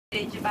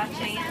Did you by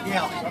chance?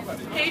 Yeah.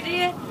 Who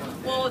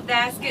did? Well,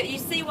 that's good. You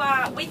see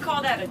why we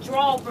call that a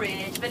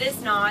drawbridge, but it's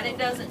not. It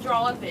doesn't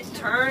draw up. It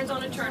turns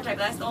on a turntable.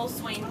 That's the old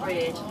swing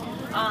bridge.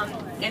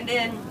 And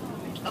then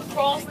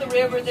across the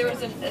river,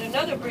 there's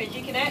another bridge.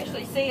 You can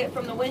actually see it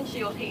from the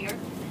windshield here.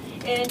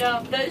 And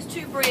those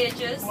two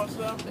bridges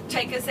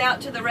take us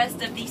out to the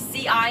rest of these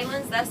sea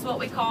islands. That's what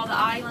we call the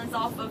islands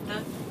off of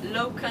the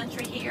low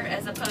country here,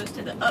 as opposed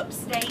to the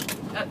upstate,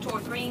 up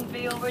toward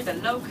Greenville. We're the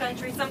low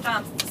country,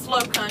 sometimes the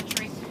slow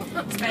country,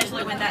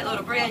 especially when that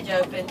little bridge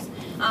opens.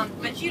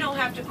 But you don't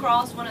have to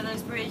cross one of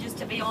those bridges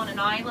to be on an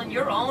island.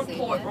 You're on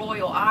Port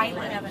Royal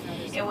Island.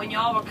 And when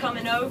y'all were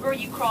coming over,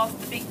 you crossed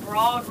the big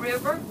broad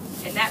river,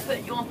 and that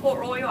put you on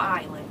Port Royal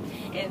Island.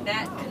 And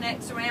that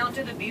connects around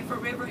to the Beaufort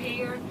River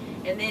here.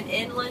 And then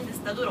inland is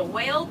the little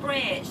whale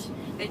branch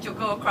that you'll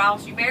go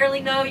across. You barely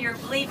know you're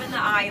leaving the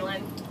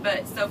island.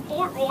 But so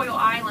Port Royal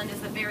Island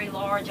is a very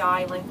large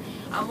island.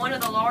 One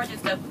of the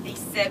largest of these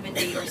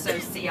 70 or so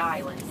sea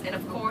islands. And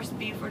of course,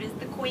 Beaufort is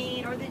the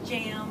queen or the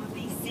gem of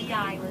these sea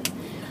islands.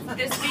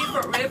 This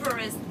Beaufort River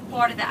is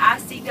part of the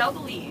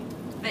ICW,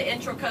 the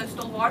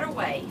Intracoastal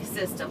Waterway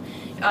System.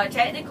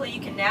 Technically,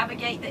 you can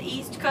navigate the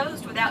East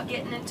Coast without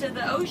getting into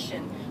the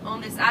ocean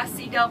on this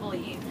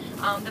ICW.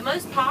 The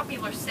most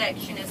popular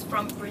section is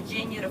from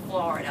Virginia to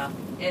Florida,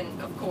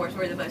 and of course,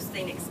 we're the most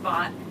scenic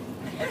spot.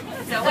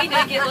 So we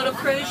do get little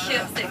cruise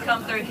ships that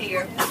come through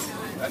here.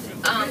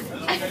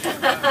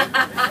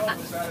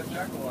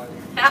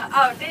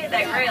 Oh, did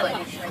they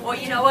really? Well,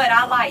 you know what?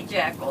 I like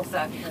Jackal.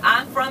 So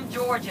I'm from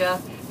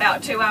Georgia,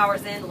 about 2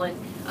 hours inland,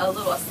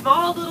 a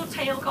small little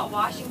town called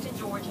Washington,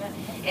 Georgia,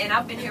 and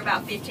I've been here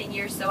about 15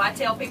 years. So I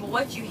tell people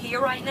what you hear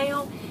right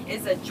now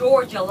is a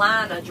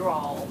Georgia-lina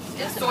drawl.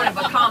 It's sort of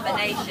a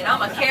combination.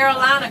 I'm a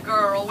Carolina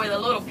girl with a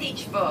little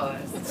peach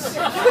fuzz. So.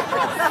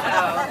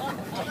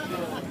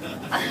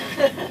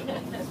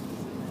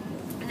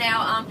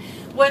 Now,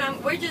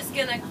 we're just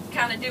going to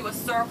kind of do a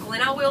circle,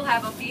 and I will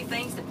have a few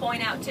things to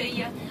point out to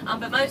you,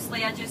 but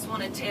mostly I just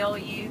want to tell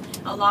you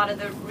a lot of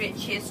the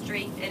rich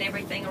history and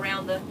everything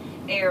around the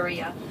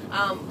area.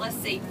 Let's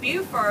see,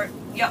 Beaufort,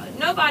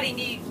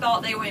 nobody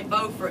thought they were in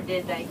Beaufort,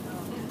 did they?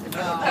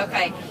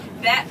 Okay,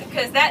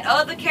 because that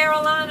other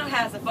Carolina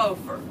has a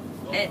Beaufort,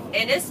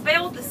 and it's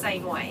spelled the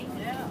same way,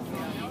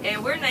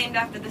 and we're named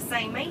after the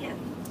same man.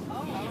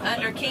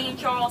 Under King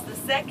Charles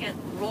II,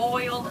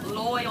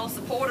 loyal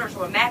supporters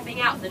were mapping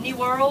out the New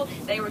World.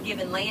 They were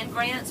given land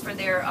grants for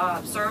their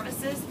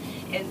services,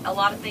 and a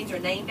lot of things are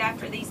named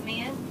after these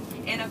men.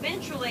 And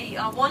eventually,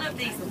 one of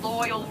these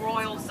loyal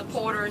royal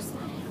supporters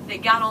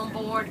that got on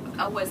board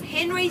was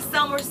Henry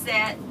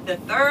Somerset, the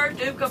 3rd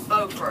Duke of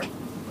Beaufort.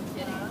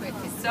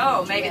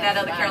 So maybe that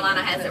other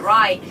Carolina has it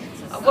right.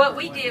 What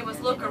we did was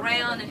look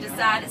around and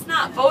decide it's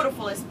not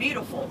beautiful, it's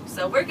beautiful.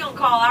 So we're going to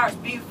call ours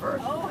Beaufort.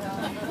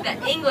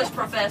 The English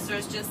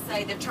professors just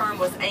say the term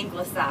was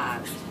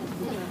anglicized.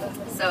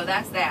 So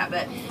that's that.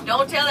 But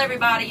don't tell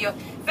everybody your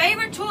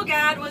favorite tour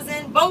guide was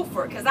in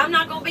Beaufort, because I'm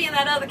not going to be in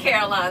that other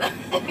Carolina.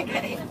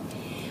 Okay.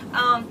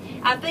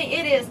 I think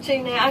it is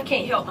too now. I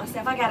can't help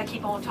myself. I got to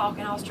keep on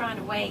talking. I was trying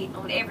to wait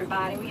on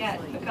everybody. We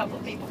got a couple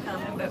of people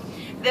coming, but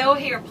they'll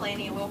hear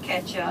plenty and we'll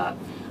catch up.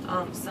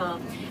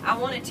 Some. I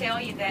want to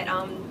tell you that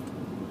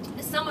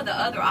some of the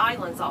other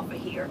islands off of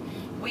here,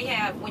 we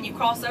have, when you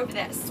cross over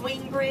that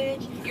swing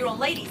bridge, you're on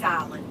Ladies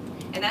Island,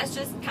 and that's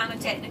just kind of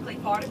technically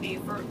part of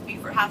Beaufort.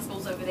 Beaufort High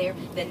School's over there.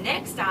 The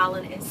next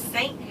island is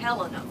St.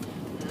 Helena.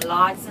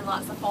 Lots and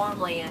lots of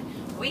farmland.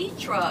 We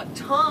truck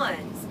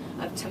tons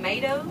of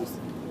tomatoes,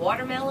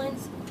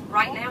 watermelons,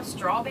 right now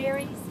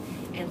strawberries,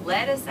 and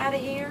lettuce out of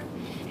here,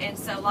 and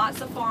so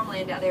lots of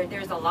farmland out there.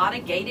 There's a lot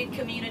of gated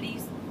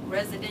communities,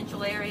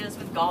 residential areas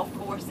with golf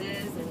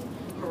courses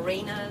and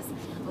marinas,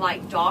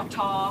 like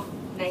Dawtaw,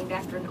 named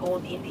after an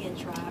old Indian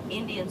tribe.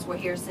 Indians were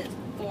here since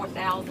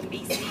 4000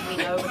 BC, we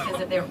know, because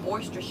of their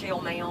oyster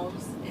shell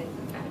mounds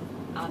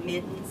and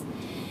middens.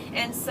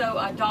 And so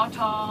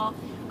Dawtaw,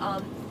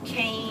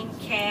 Cane,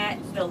 Cat,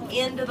 the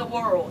end of the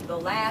world, the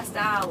last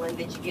island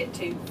that you get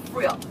to,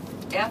 Fripp,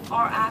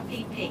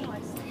 F-R-I-P-P.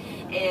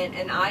 And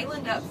an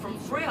island up from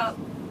Fripp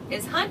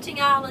is Hunting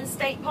Island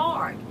State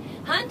Park.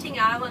 Hunting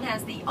Island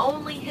has the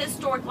only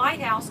historic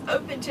lighthouse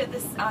open to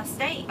the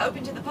state,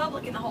 open to the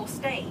public in the whole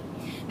state.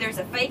 There's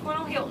a fake one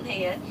on Hilton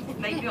Head.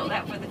 They built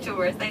that for the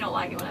tourists. They don't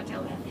like it when I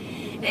tell that.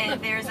 And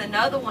there's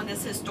another one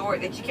that's historic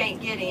that you can't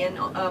get in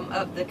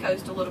up the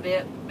coast a little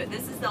bit, but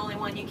this is the only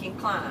one you can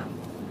climb.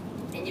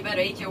 And you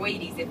better eat your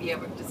Wheaties if you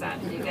ever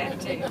decide to do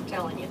that too, I'm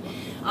telling you.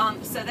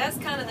 So that's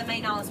kind of the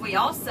main islands. We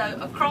also,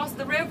 across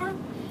the river,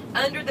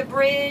 under the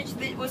bridge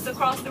that was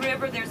across the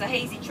river, there's a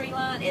hazy tree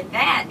line, and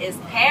that is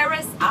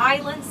Harris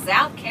Island,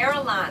 South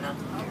Carolina.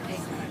 Okay.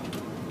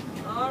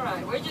 All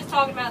right, we're just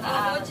talking about the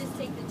island. We'll just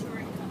take the tour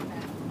and come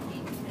back.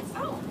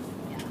 Oh,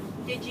 yeah.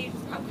 Did you?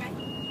 Okay.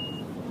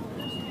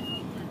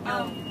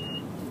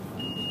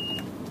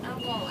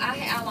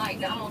 I like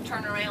that. I'm gonna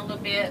turn around a little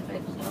bit,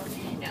 but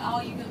now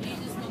all you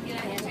just gonna get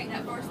out here and take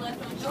that first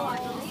left on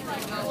Charleston. You're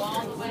gonna go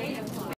all the way.